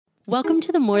Welcome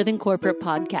to the More Than Corporate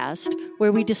podcast,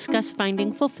 where we discuss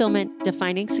finding fulfillment,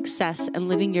 defining success, and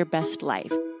living your best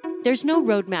life. There's no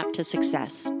roadmap to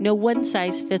success, no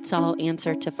one-size-fits-all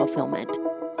answer to fulfillment.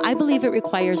 I believe it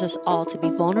requires us all to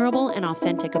be vulnerable and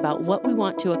authentic about what we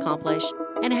want to accomplish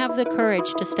and have the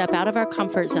courage to step out of our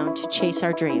comfort zone to chase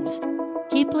our dreams.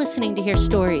 Keep listening to hear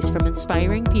stories from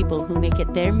inspiring people who make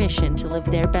it their mission to live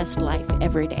their best life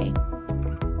every day.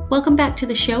 Welcome back to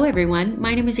the show, everyone.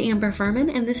 My name is Amber Furman,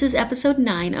 and this is episode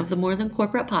 9 of the More Than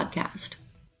Corporate podcast.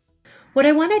 What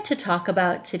I wanted to talk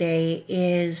about today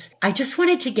is I just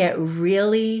wanted to get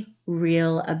really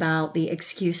real about the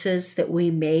excuses that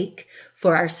we make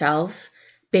for ourselves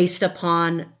based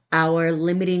upon our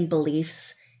limiting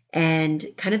beliefs and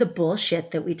kind of the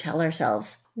bullshit that we tell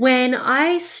ourselves. When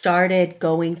I started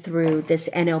going through this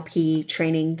NLP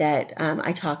training that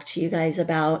I talked to you guys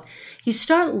about, you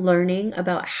start learning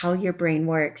about how your brain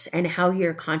works and how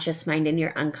your conscious mind and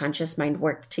your unconscious mind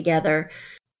work together.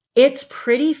 It's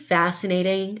pretty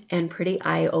fascinating and pretty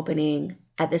eye-opening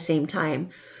at the same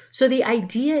time. So the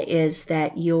idea is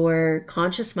that your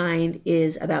conscious mind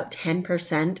is about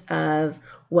 10% of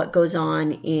what goes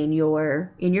on in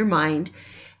your mind,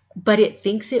 but it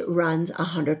thinks it runs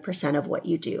 100% of what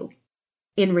you do.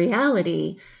 In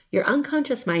reality, your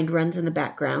unconscious mind runs in the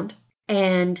background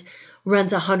and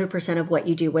runs 100% of what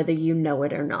you do, whether you know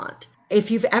it or not.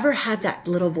 If you've ever had that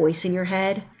little voice in your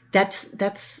head,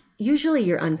 that's usually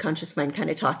your unconscious mind kind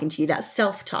of talking to you, that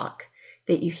self-talk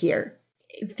that you hear.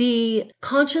 The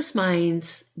conscious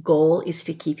mind's goal is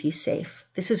to keep you safe.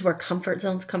 This is where comfort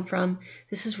zones come from.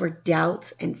 This is where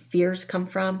doubts and fears come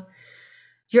from.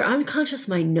 Your unconscious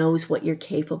mind knows what you're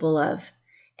capable of.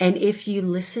 And if you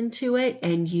listen to it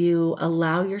and you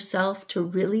allow yourself to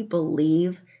really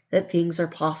believe that things are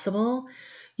possible,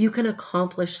 you can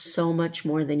accomplish so much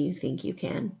more than you think you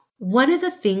can. One of the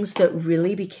things that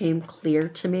really became clear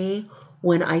to me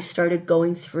when I started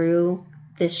going through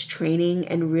this training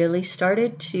and really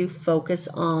started to focus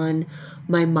on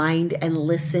my mind and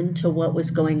listen to what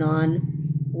was going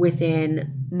on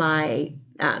within my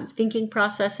thinking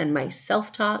process and my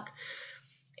self-talk,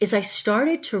 is I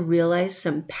started to realize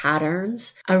some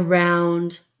patterns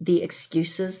around the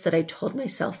excuses that I told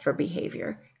myself for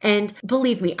behavior. And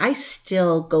believe me, I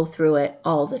still go through it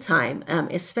all the time,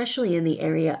 especially in the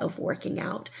area of working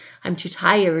out. I'm too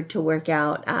tired to work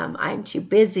out. I'm too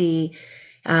busy.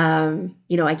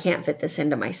 I can't fit this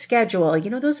into my schedule.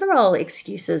 Those are all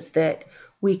excuses that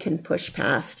we can push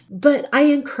past. But I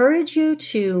encourage you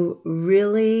to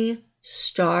really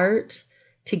start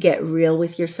to get real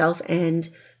with yourself and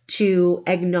to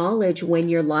acknowledge when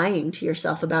you're lying to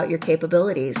yourself about your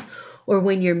capabilities or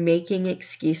when you're making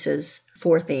excuses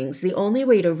for things. The only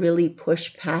way to really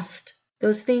push past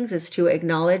those things is to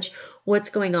acknowledge what's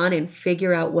going on and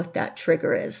figure out what that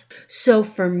trigger is. So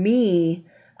for me,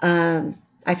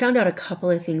 I found out a couple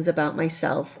of things about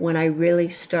myself when I really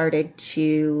started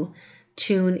to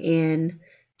tune in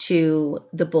to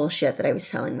the bullshit that I was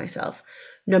telling myself.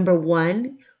 Number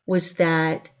one was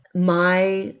that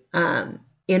my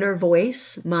inner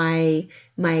voice, my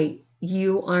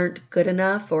you aren't good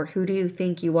enough or who do you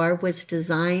think you are, was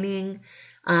designing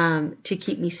to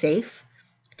keep me safe,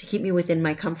 to keep me within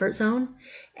my comfort zone,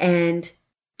 and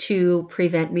to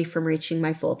prevent me from reaching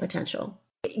my full potential.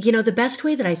 The best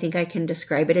way that I think I can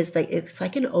describe it is that it's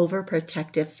like an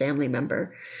overprotective family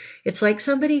member. It's like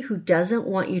somebody who doesn't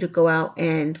want you to go out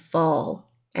and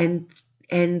fall, and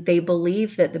they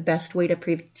believe that the best way to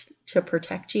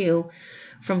protect you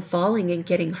from falling and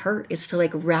getting hurt is to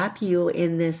wrap you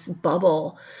in this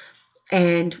bubble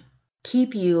and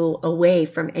keep you away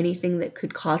from anything that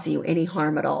could cause you any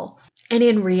harm at all. And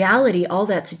in reality, all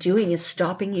that's doing is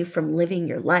stopping you from living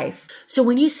your life. So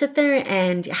when you sit there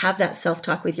and have that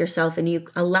self-talk with yourself and you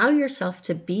allow yourself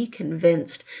to be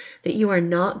convinced that you are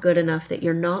not good enough, that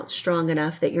you're not strong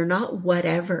enough, that you're not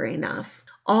whatever enough,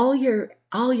 all you're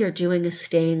doing is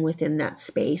staying within that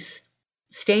space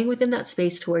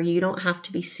to where you don't have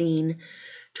to be seen,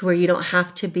 to where you don't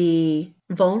have to be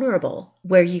vulnerable,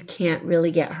 where you can't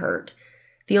really get hurt.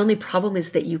 The only problem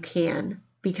is that you can,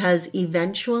 because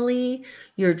eventually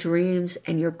your dreams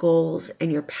and your goals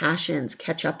and your passions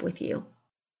catch up with you.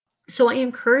 So I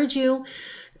encourage you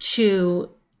to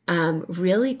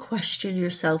really question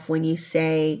yourself when you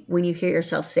hear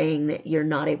yourself saying that you're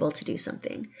not able to do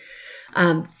something.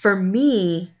 For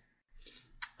me,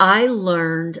 I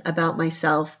learned about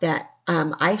myself that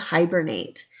I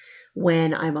hibernate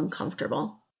when I'm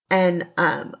uncomfortable. And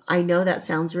I know that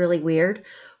sounds really weird,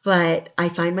 but I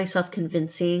find myself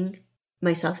convincing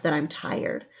myself that I'm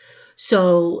tired.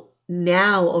 So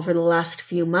now, over the last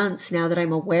few months, now that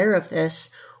I'm aware of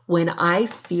this, when I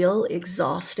feel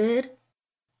exhausted,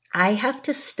 I have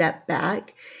to step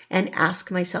back and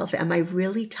ask myself, am I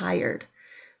really tired?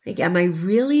 Like, am I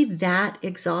really that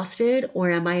exhausted,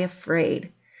 or am I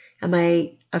afraid? Am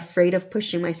I afraid of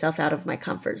pushing myself out of my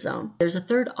comfort zone? There's a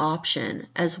third option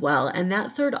as well. And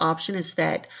that third option is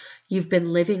that you've been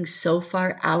living so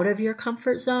far out of your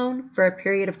comfort zone for a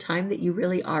period of time that you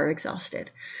really are exhausted,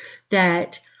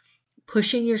 that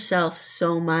pushing yourself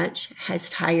so much has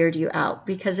tired you out,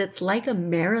 because it's like a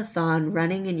marathon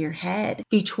running in your head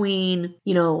between,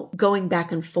 going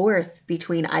back and forth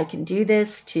between I can do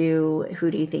this to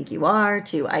who do you think you are,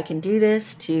 to I can do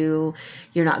this, to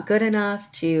you're not good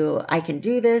enough, to I can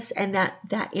do this. And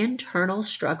that internal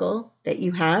struggle that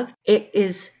you have, it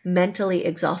is mentally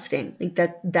exhausting. Like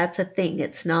that's a thing.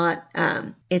 It's not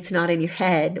in your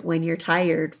head when you're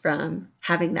tired from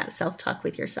having that self-talk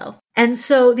with yourself. And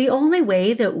so the only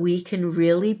way that we can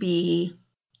really be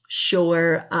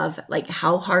sure of like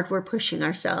how hard we're pushing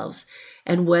ourselves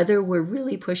and whether we're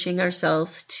really pushing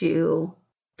ourselves to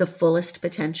the fullest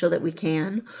potential that we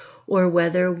can, or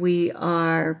whether we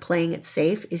are playing it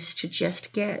safe, is to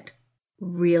just get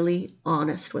really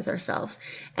honest with ourselves.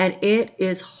 And it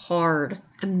is hard.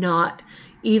 I'm not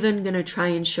even going to try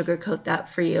and sugarcoat that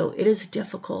for you. It is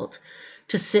difficult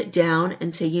to sit down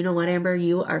and say, you know what, Amber,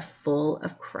 you are full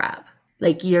of crap.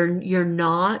 Like you're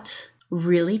not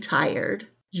really tired.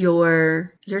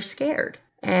 You're scared.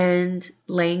 And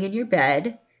laying in your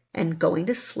bed and going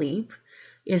to sleep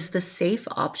is the safe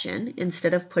option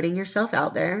instead of putting yourself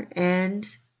out there and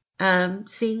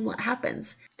seeing what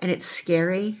happens. And it's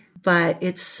scary, but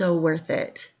it's so worth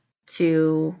it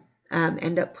to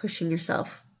end up pushing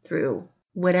yourself through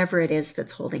whatever it is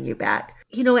that's holding you back.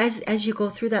 As you go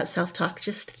through that self-talk,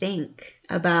 just think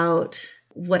about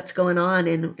what's going on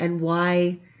and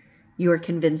why you're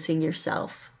convincing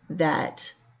yourself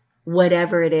that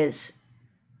whatever it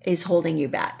is holding you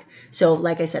back. So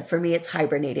like I said, for me, it's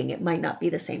hibernating. It might not be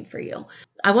the same for you.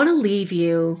 I want to leave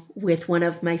you with one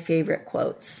of my favorite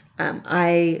quotes.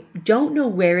 I don't know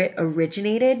where it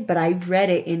originated, but I read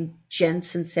it in Jen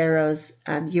Sincero's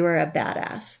You Are a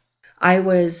Badass. I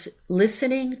was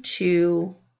listening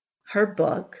to her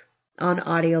book on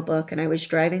audiobook, and I was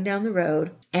driving down the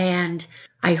road, and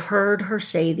I heard her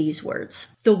say these words: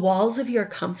 "The walls of your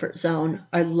comfort zone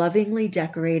are lovingly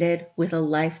decorated with a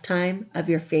lifetime of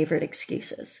your favorite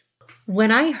excuses."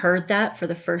 When I heard that for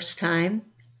the first time,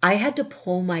 I had to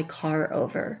pull my car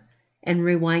over and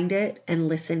rewind it and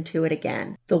listen to it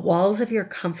again. The walls of your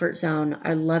comfort zone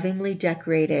are lovingly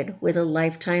decorated with a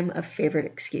lifetime of favorite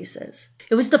excuses.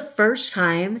 It was the first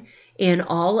time in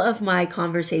all of my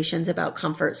conversations about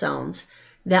comfort zones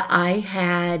that I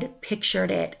had pictured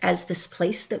it as this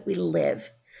place that we live.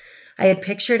 I had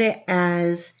pictured it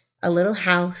as a little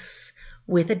house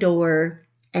with a door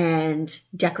and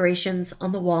decorations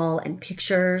on the wall and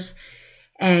pictures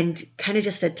and kind of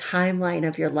just a timeline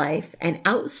of your life. And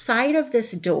outside of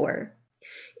this door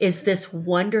is this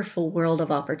wonderful world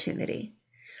of opportunity.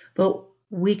 But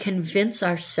we convince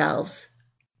ourselves,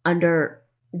 under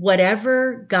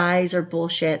whatever guise or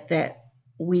bullshit that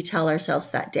we tell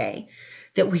ourselves that day,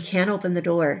 that we can't open the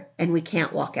door and we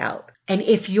can't walk out. And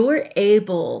if you're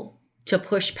able to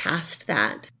push past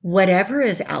that, whatever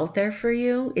is out there for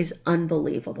you is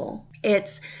unbelievable.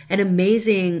 It's an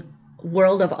amazing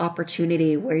world of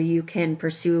opportunity where you can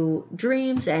pursue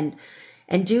dreams and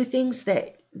do things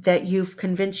that you've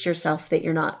convinced yourself that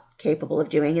you're not capable of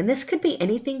doing. And this could be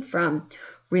anything from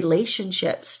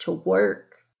relationships to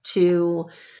work to,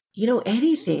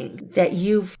 anything that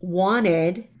you've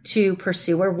wanted to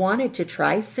pursue or wanted to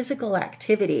try, physical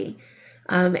activity,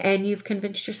 and you've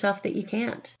convinced yourself that you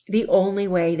can't. The only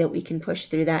way that we can push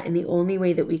through that, and the only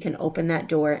way that we can open that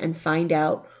door and find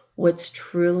out what's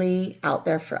truly out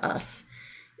there for us,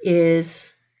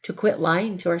 is to quit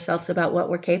lying to ourselves about what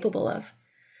we're capable of,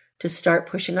 to start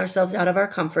pushing ourselves out of our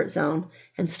comfort zone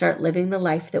and start living the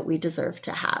life that we deserve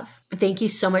to have. Thank you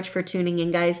so much for tuning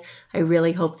in, guys. I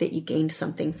really hope that you gained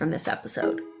something from this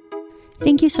episode.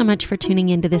 Thank you so much for tuning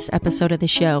into this episode of the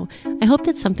show. I hope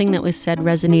that something that was said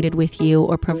resonated with you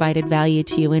or provided value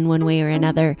to you in one way or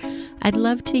another. I'd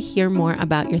love to hear more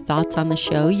about your thoughts on the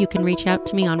show. You can reach out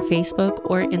to me on Facebook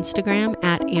or Instagram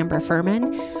at Amber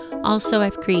Furman. Also,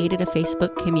 I've created a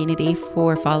Facebook community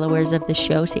for followers of the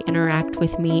show to interact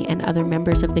with me and other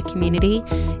members of the community.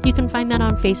 You can find that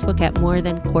on Facebook at More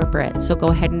Than Corporate. So go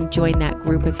ahead and join that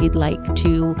group if you'd like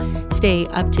to stay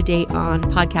up to date on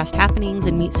podcast happenings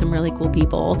and meet some really cool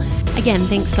people. Again,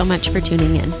 thanks so much for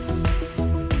tuning in.